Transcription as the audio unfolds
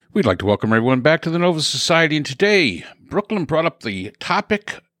We'd like to welcome everyone back to the Nova Society, and today, Brooklyn brought up the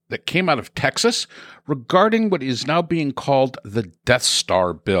topic that came out of Texas regarding what is now being called the Death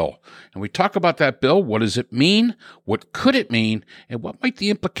Star bill. And we talk about that bill. What does it mean? What could it mean? And what might the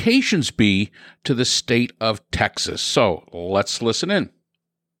implications be to the state of Texas? So let's listen in.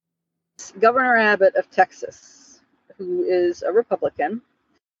 Governor Abbott of Texas, who is a Republican,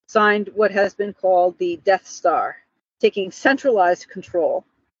 signed what has been called the Death Star, taking centralized control.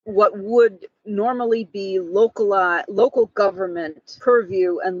 What would normally be local government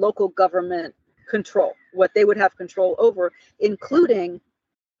purview and local government control, what they would have control over, including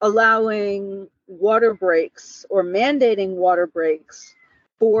allowing water breaks or mandating water breaks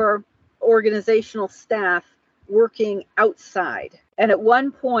for organizational staff working outside. And at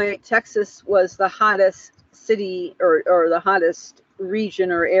one point, Texas was the hottest city or the hottest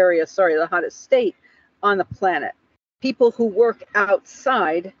region or area, the hottest state on the planet. People who work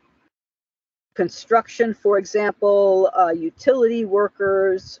outside, construction, for example, utility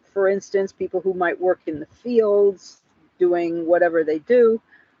workers, for instance, people who might work in the fields doing whatever they do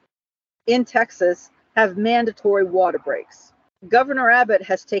in Texas, have mandatory water breaks. Governor Abbott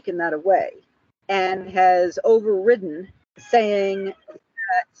has taken that away and has overridden, saying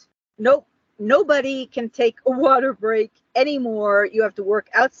that nope, nobody can take a water break anymore. You have to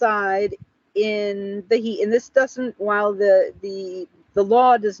work outside in the heat. And this doesn't, while the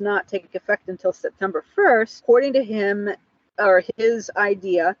law does not take effect until September 1st, according to him or his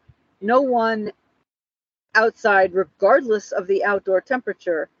idea, no one outside, regardless of the outdoor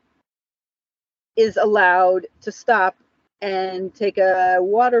temperature, is allowed to stop and take a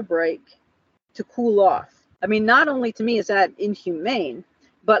water break to cool off. I mean, not only to me is that inhumane,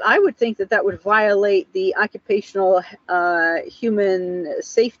 but I would think that would violate the occupational human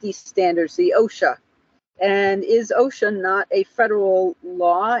safety standards, the OSHA. And is OSHA not a federal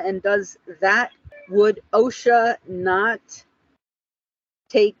law? And would OSHA not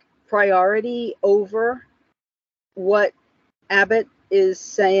take priority over what Abbott is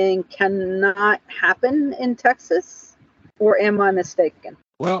saying cannot happen in Texas? Or am I mistaken?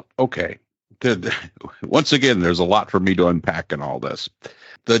 Well, okay. Once again, there's a lot for me to unpack in all this.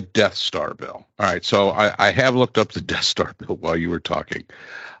 The Death Star bill. All right, so I have looked up the Death Star bill while you were talking.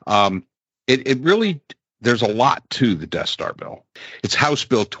 It really, there's a lot to the Death Star bill. It's House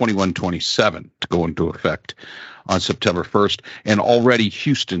Bill 2127 to go into effect on September 1st, and already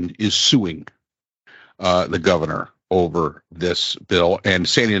Houston is suing the governor over this bill, and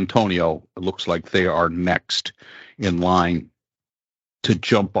San Antonio looks like they are next in line to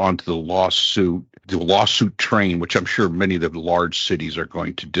jump onto the lawsuit train, which I'm sure many of the large cities are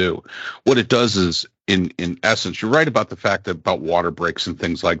going to do. What it does is, in essence, you're right about the fact that about water breaks and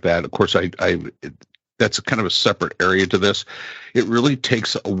things like that. Of course, that's kind of a separate area to this. It really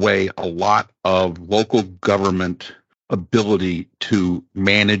takes away a lot of local government ability to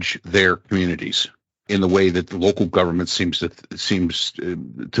manage their communities in the way that the local government seems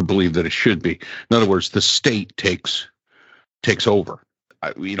to believe that it should be. In other words, the state takes over.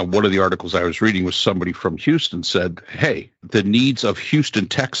 One of the articles I was reading was somebody from Houston said, hey, the needs of Houston,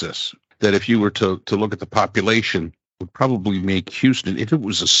 Texas, that if you were to look at the population, would probably make Houston, if it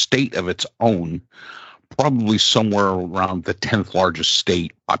was a state of its own, probably somewhere around the 10th largest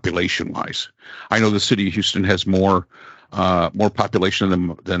state population-wise. I know the city of Houston has more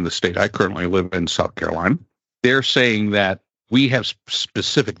population than the state I currently live in, South Carolina. They're saying that we have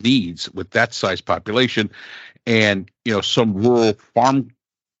specific needs with that size population, and some rural farm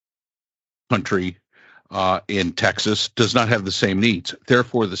country in Texas does not have the same needs.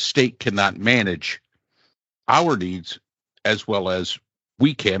 Therefore, the state cannot manage our needs as well as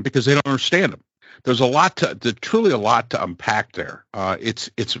we can because they don't understand them. There's truly a lot to unpack there. It's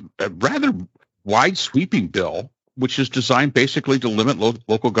a rather wide sweeping bill, which is designed basically to limit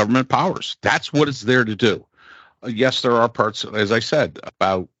local government powers. That's what it's there to do. Yes, there are parts, as I said,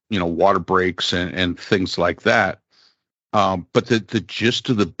 about water breaks and things like that. But the gist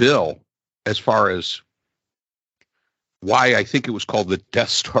of the bill, as far as why I think it was called the Death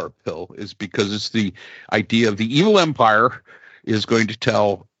Star bill, is because it's the idea of the evil empire is going to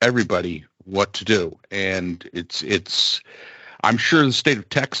tell everybody what to do. And I'm sure the state of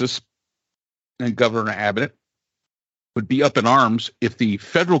Texas and Governor Abbott would be up in arms if the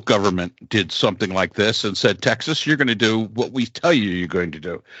federal government did something like this and said, Texas, you're going to do what we tell you you're going to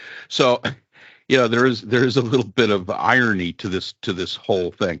do. So, there is a little bit of irony to this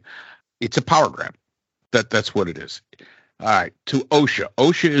whole thing. It's a power grab. That's what it is. All right. To OSHA.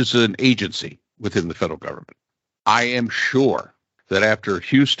 OSHA is an agency within the federal government. I am sure that after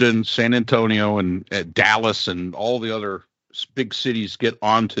Houston, San Antonio, and Dallas, and all the other big cities get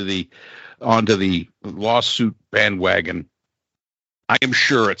onto the lawsuit bandwagon, I am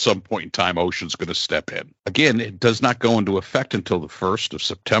sure at some point in time OSHA's going to step in. Again, it does not go into effect until the 1st of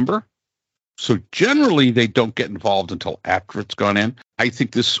September. So generally, they don't get involved until after it's gone in. I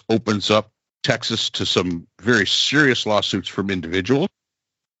think this opens up Texas to some very serious lawsuits from individuals.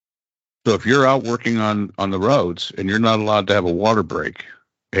 So if you're out working on the roads and you're not allowed to have a water break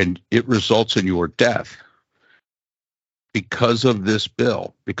and it results in your death because of this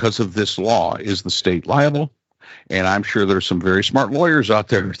bill, because of this law, is the state liable? And I'm sure there's some very smart lawyers out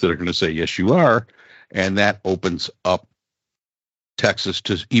there that are going to say, yes, you are. And that opens up Texas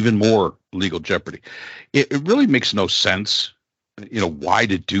to even more legal jeopardy. It really makes no sense, why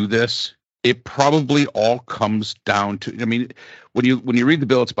to do this. It probably all comes down to, when you read the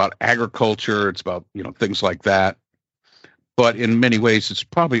bill, it's about agriculture, it's about, things like that. But in many ways, it's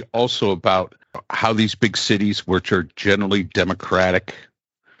probably also about how these big cities, which are generally democratic,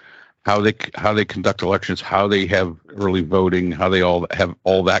 how they conduct elections, how they have early voting, how they all have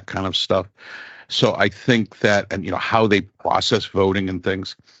all that kind of stuff. So I think that, and how they process voting and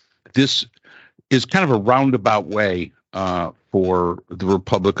things, this is kind of a roundabout way for the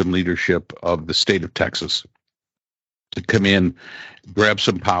Republican leadership of the state of Texas to come in, grab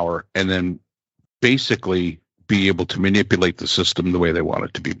some power, and then basically be able to manipulate the system the way they want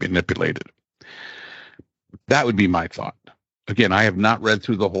it to be manipulated. That would be my thought. Again, I have not read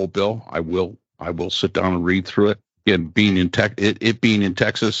through the whole bill. I will sit down and read through it. Again, being in being in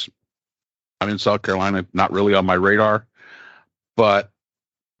Texas, I'm in South Carolina, not really on my radar. But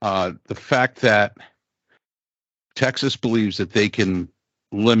the fact that Texas believes that they can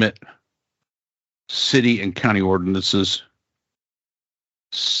limit city and county ordinances,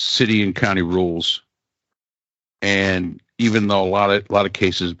 city and county rules, and even though a lot of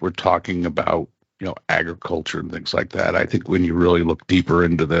cases we're talking about agriculture and things like that, I think when you really look deeper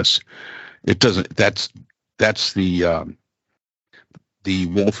into this, it doesn't. That's the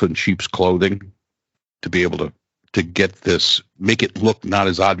wolf in sheep's clothing to be able to get this, make it look not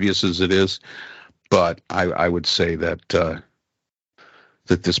as obvious as it is. But I would say that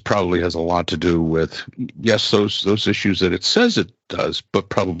that this probably has a lot to do with, yes, those issues that it says it does, but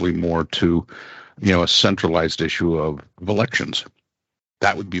probably more to a centralized issue of elections.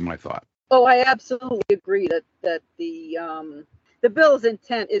 That would be my thought. Oh, I absolutely agree that the bill's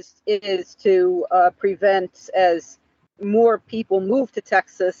intent is to prevent, as more people move to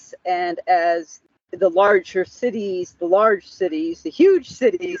Texas and as the large cities, the huge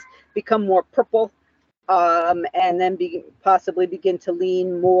cities become more purple, and then possibly begin to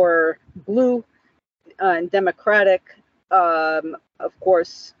lean more blue and Democratic. Of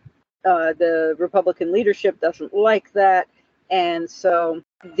course, the Republican leadership doesn't like that, and so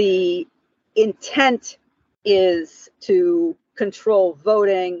the intent is to control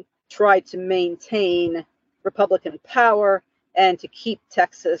voting, try to maintain Republican power, and to keep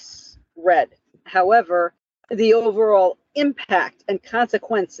Texas red. However, the overall impact and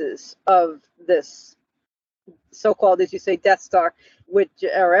consequences of this so-called, as you say, Death Star,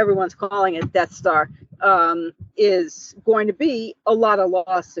 or everyone's calling it Death Star, is going to be a lot of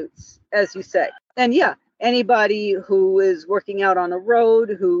lawsuits, as you say. And yeah, anybody who is working out on a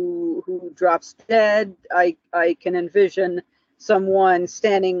road who drops dead, I can envision someone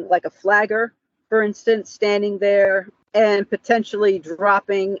standing like a flagger, for instance, standing there and potentially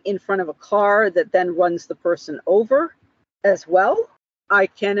dropping in front of a car that then runs the person over as well. I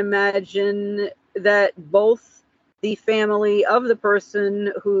can imagine that both the family of the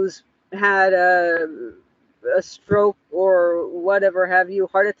person who's had a stroke or whatever have you,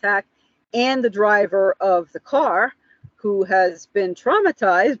 heart attack, and the driver of the car who has been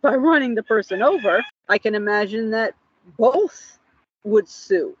traumatized by running the person over, I can imagine that both would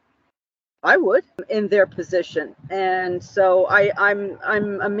sue. I would, in their position. And so I'm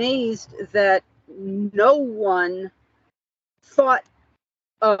amazed that no one thought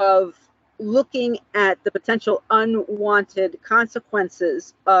of looking at the potential unwanted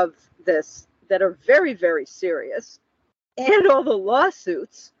consequences of this that are very, very serious, and all the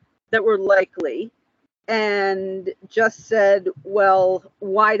lawsuits that were likely, and just said, well,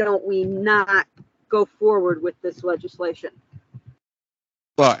 why don't we not go forward with this legislation?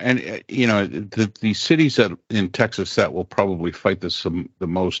 Well, and the cities that in Texas that will probably fight this the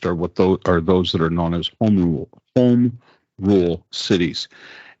most are those that are known as home rule cities.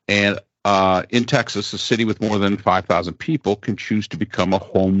 And in Texas, a city with more than 5,000 people can choose to become a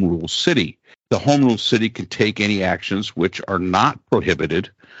home rule city. The home rule city can take any actions which are not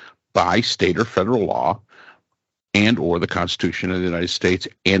prohibited by state or federal law, and or the Constitution of the United States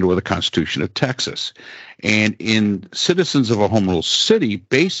and or the Constitution of Texas. And in citizens of a home rule city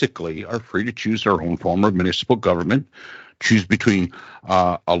basically are free to choose their own form of municipal government, choose between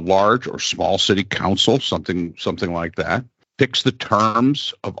a large or small city council, something like that, fix the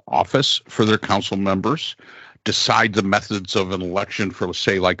terms of office for their council members, decide the methods of an election for,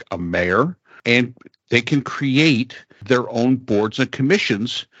 say, like a mayor, and they can create their own boards and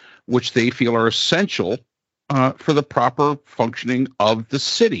commissions, which they feel are essential for the proper functioning of the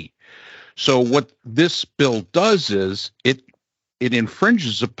city. So what this bill does is it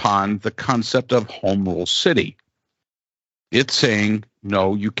infringes upon the concept of home rule city. It's saying,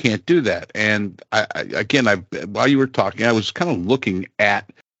 no, you can't do that. And again, while you were talking, I was kind of looking at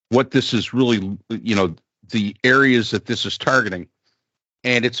what this is really, the areas that this is targeting.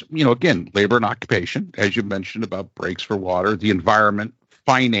 And it's, again, labor and occupation, as you mentioned about breaks for water, the environment,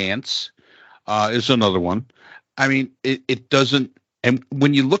 finance is another one. I mean, it doesn't, and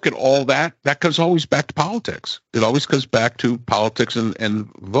when you look at all that, that comes always back to politics. It always comes back to politics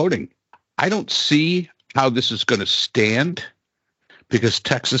and voting. I don't see how this is going to stand because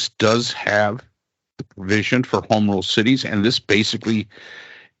Texas does have the provision for home rule cities, and this basically,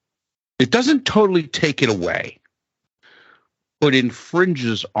 it doesn't totally take it away, but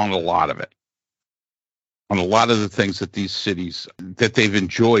infringes on a lot of it, on a lot of the things that these cities, that they've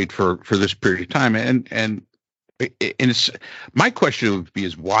enjoyed for this period of time. And it's, my question would be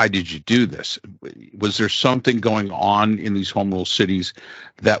is, why did you do this? Was there something going on in these home rule cities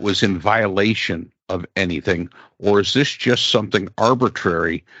that was in violation of anything? Or is this just something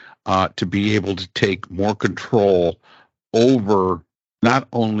arbitrary to be able to take more control over not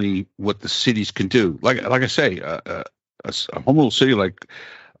only what the cities can do? Like I say, a home rule city like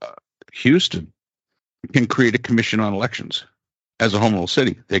Houston can create a commission on elections as a home rule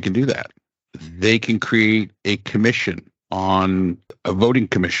city. They can do that. They can create a commission on a voting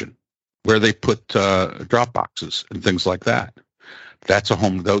commission where they put drop boxes and things like that. That's a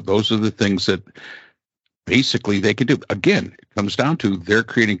home. Those are the things that basically they can do. Again, it comes down to they're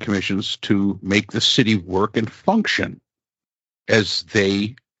creating commissions to make the city work and function as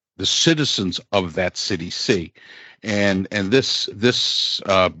the citizens of that city see. And this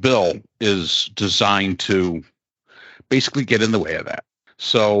bill is designed to basically get in the way of that.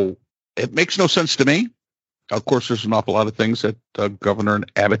 So it makes no sense to me. Of course, there's an awful lot of things that Governor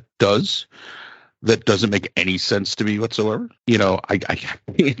Abbott does that doesn't make any sense to me whatsoever. I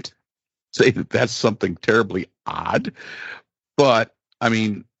can't say that that's something terribly odd, but I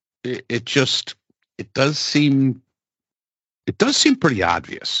mean, it does seem pretty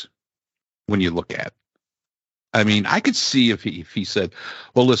obvious when you look at it. I mean, I could see if he said,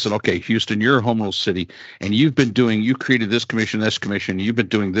 well, listen, okay, Houston, you're a home rule city, and you created this commission, you've been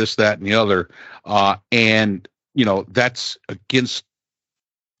doing this, that, and the other, and, that's against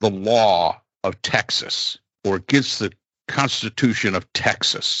the law of Texas or against the Constitution of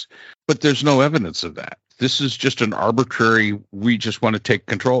Texas. But there's no evidence of that. This is just an arbitrary, we just want to take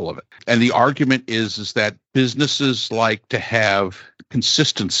control of it. And the argument is that businesses like to have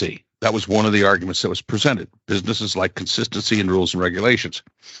consistency. That was one of the arguments that was presented. Businesses like consistency in rules and regulations.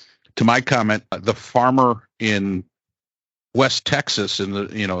 To my comment, the farmer in West Texas,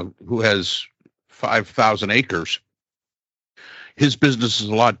 who has 5,000 acres, his business is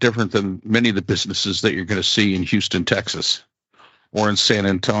a lot different than many of the businesses that you're going to see in Houston, Texas, or in San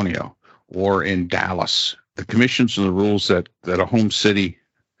Antonio, or in Dallas. The commissions and the rules that a home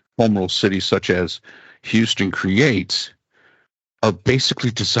rule city such as Houston creates are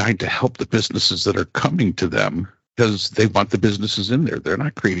basically designed to help the businesses that are coming to them because they want the businesses in there. They're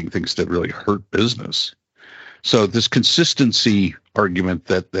not creating things that really hurt business. So this consistency argument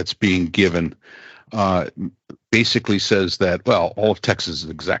that's being given basically says that, well, all of Texas is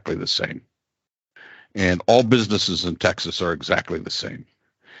exactly the same. And all businesses in Texas are exactly the same.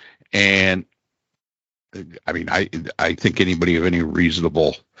 And I mean, I think anybody of any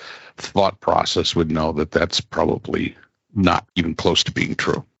reasonable thought process would know that that's probably not even close to being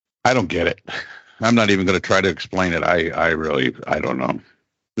true. I don't get it. I'm not even going to try to explain it. I don't know.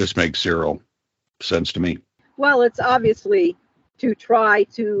 This makes zero sense to me. Well, it's obviously to try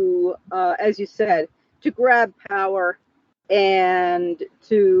to, as you said, to grab power and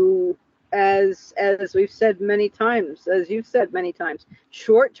to, as we've said many times, as you've said many times,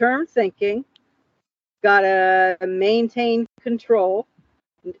 short-term thinking, got to maintain control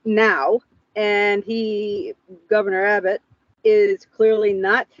now. And Governor Abbott, is clearly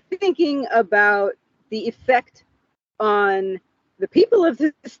not thinking about the effect on the people of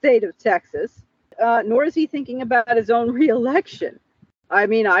the state of Texas, nor is he thinking about his own reelection. I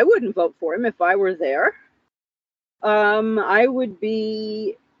mean, I wouldn't vote for him if I were there. I would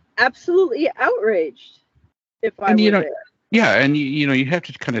be absolutely outraged if I were there. Yeah, and you have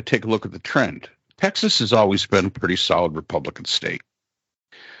to kind of take a look at the trend. Texas has always been a pretty solid Republican state.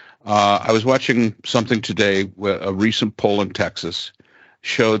 I was watching something today, a recent poll in Texas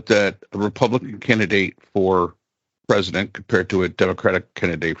showed that a Republican candidate for president compared to a Democratic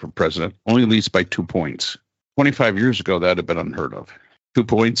candidate for president only leads by 2 points. 25 years ago, that had been unheard of. 2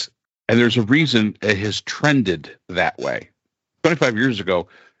 points. And there's a reason it has trended that way. 25 years ago,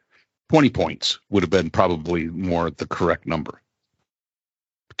 20 points would have been probably more the correct number.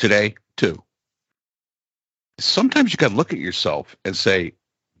 Today, 2. Sometimes you got to look at yourself and say,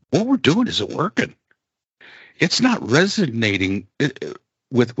 what we're doing, is it working? It's not resonating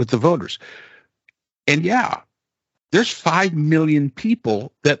with the voters. And yeah, there's 5 million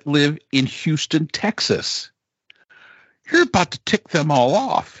people that live in Houston, Texas. You're about to tick them all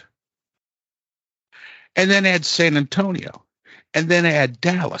off. And then add San Antonio. And then add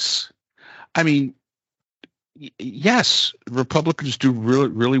Dallas. I mean, yes, Republicans do really,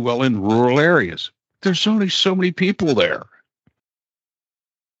 really well in rural areas. There's only so many people there.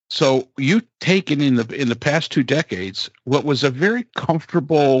 So you've taken in the past 2 decades what was a very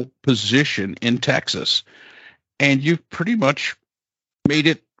comfortable position in Texas, and you've pretty much made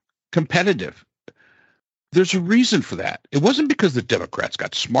it competitive. There's a reason for that. It wasn't because the Democrats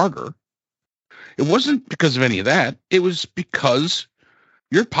got smarter. It wasn't because of any of that. It was because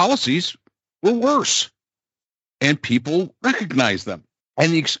your policies were worse, and people recognize them.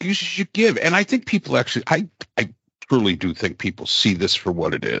 And the excuses you give, and I think people actually, I truly do think people see this for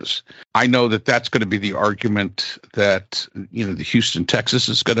what it is. I know that that's going to be the argument that, the Houston, Texas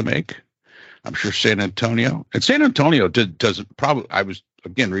is going to make. I'm sure San Antonio doesn't probably, I was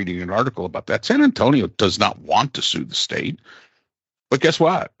again reading an article about that. San Antonio does not want to sue the state, but guess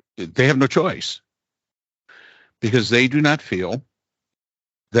what? They have no choice because they do not feel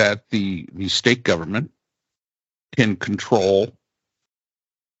that the state government can control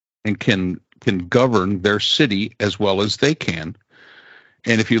and can govern their city as well as they can.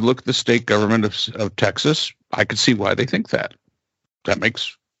 And if you look at the state government of Texas, I could see why they think that. That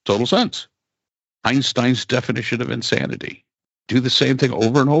makes total sense. Einstein's definition of insanity. Do the same thing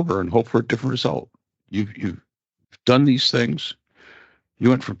over and over and hope for a different result. You've done these things. You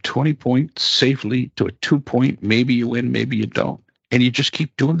went from 20 points safely to a 2 point. Maybe you win, maybe you don't. And you just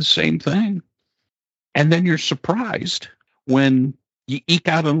keep doing the same thing. And then you're surprised when you eke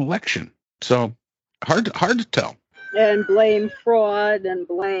out an election. So hard to tell. And blame fraud and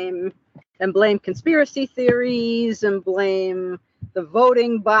blame conspiracy theories and blame the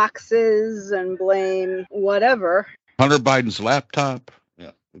voting boxes and blame whatever. Hunter Biden's laptop.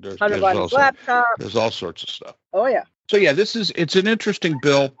 Yeah. Laptop. There's all sorts of stuff. Oh yeah. So yeah, it's an interesting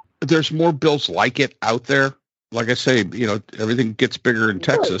bill. There's more bills like it out there. Like I say, everything gets bigger in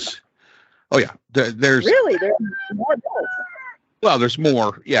Texas. Oh yeah. There's more bills. Well, there's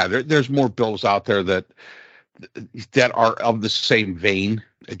more. Yeah, there's more bills out there that are of the same vein.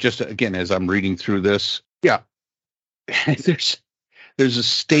 Just again, as I'm reading through this, yeah, there's a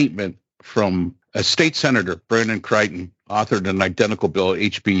statement from a state senator, Brandon Crichton, authored an identical bill,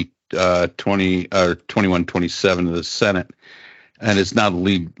 HB 2127 of the Senate, and is now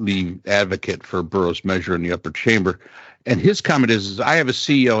the lead advocate for Burrow's measure in the upper chamber. And his comment is I have a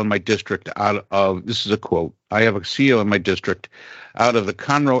CEO in my district this is a quote, I have a CEO in my district out of the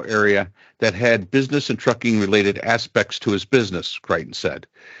Conroe area that had business and trucking related aspects to his business, Crichton said.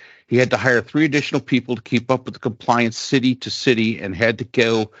 He had to hire 3 additional people to keep up with the compliance city to city and had to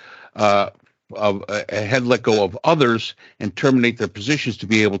let go of others and terminate their positions to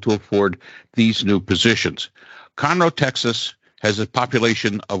be able to afford these new positions. Conroe, Texas has a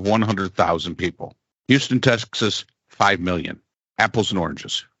population of 100,000 people. Houston, Texas, 5 million. Apples and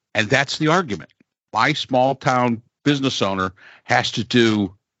oranges. And that's the argument. My small town business owner has to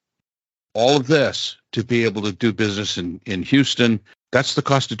do all of this to be able to do business in Houston. That's the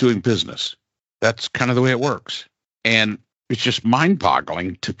cost of doing business. That's kind of the way it works. And it's just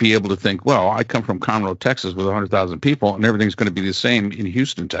mind-boggling to be able to think, well, I come from Conroe, Texas with 100,000 people and everything's going to be the same in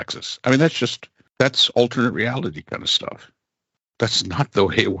Houston, Texas. I mean, that's alternate reality kind of stuff. That's not the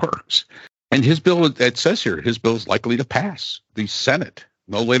way it works. And his bill, it says here, his bill is likely to pass the Senate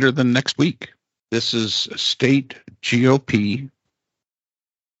no later than next week. This is state GOP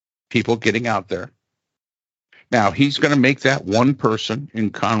people getting out there. Now, he's going to make that one person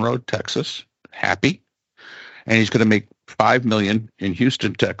in Conroe, Texas, happy. And he's going to make 5 million in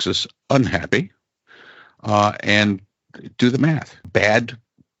Houston, Texas, unhappy. And do the math. Bad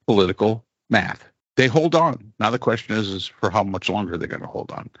political math. They hold on. Now the question is for how much longer they're going to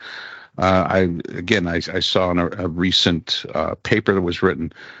hold on. I saw in a recent paper that was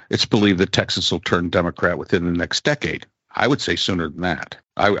written, it's believed that Texas will turn Democrat within the next decade. I would say sooner than that.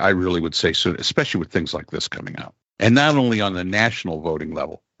 I really would say sooner, especially with things like this coming out. And not only on the national voting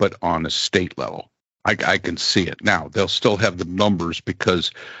level, but on the state level. I can see it. Now, they'll still have the numbers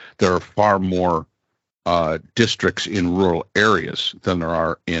because there are far more districts in rural areas than there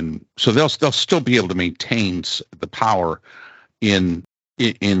are in. So they'll still be able to maintain the power in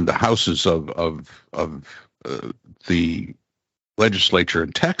the houses of the legislature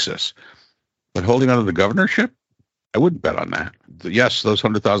in Texas. But holding on to the governorship, I wouldn't bet on that. Yes, those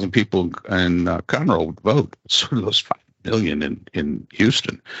 100,000 people in Conroe would vote. So do those 5 million in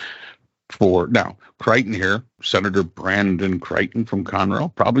Houston. For now, Crichton here, Senator Brandon Crichton from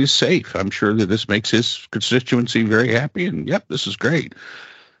Conroe, probably is safe. I'm sure that this makes his constituency very happy. And yep, this is great.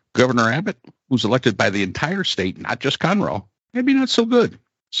 Governor Abbott, who's elected by the entire state, not just Conroe, maybe not so good.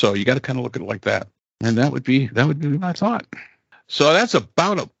 So you got to kind of look at it like that. And that would be my thought. So that's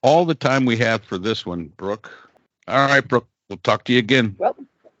about all the time we have for this one, Brooke. All right, Brooke, we'll talk to you again. Well,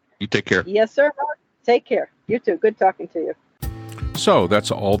 you take care. Yes, sir. Take care. You too. Good talking to you. So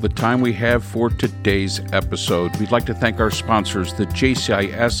that's all the time we have for today's episode. We'd like to thank our sponsors, the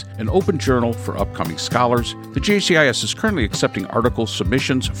JCIS, an open journal for upcoming scholars. The JCIS is currently accepting article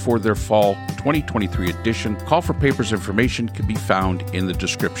submissions for their fall 2023 edition. Call for papers information can be found in the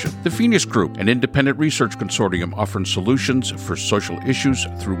description. The Phineas Group, an independent research consortium offering solutions for social issues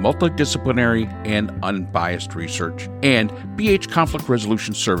through multidisciplinary and unbiased research. And BH Conflict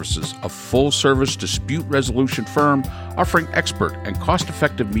Resolution Services, a full-service dispute resolution firm offering expert and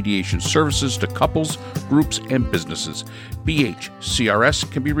cost-effective mediation services to couples, groups, and businesses.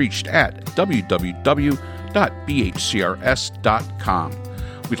 BHCRS can be reached at www.bhcrs.com.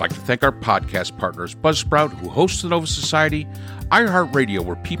 We'd like to thank our podcast partners, Buzzsprout, who hosts the Nova Society, iHeartRadio,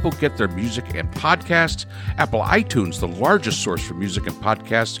 where people get their music and podcasts, Apple iTunes, the largest source for music and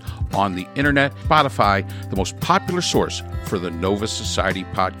podcasts on the internet, Spotify, the most popular source for the Nova Society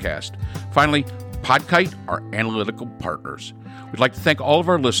podcast. Finally, Podkite, our analytical partners. We'd like to thank all of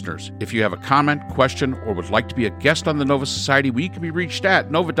our listeners. If you have a comment, question, or would like to be a guest on the Nova Society, we can be reached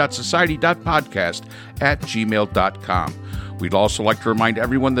at nova.society.podcast@gmail.com. We'd also like to remind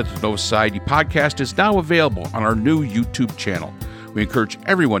everyone that the Nova Society podcast is now available on our new YouTube channel. We encourage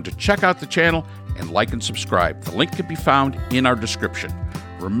everyone to check out the channel and like and subscribe. The link can be found in our description.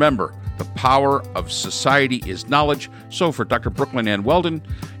 Remember, the power of society is knowledge. So for Dr. Brooklyn Ann Weldon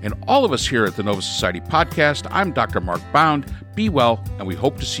and all of us here at the Nova Society podcast, I'm Dr. Mark Bound. Be well, and we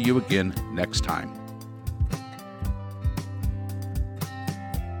hope to see you again next time.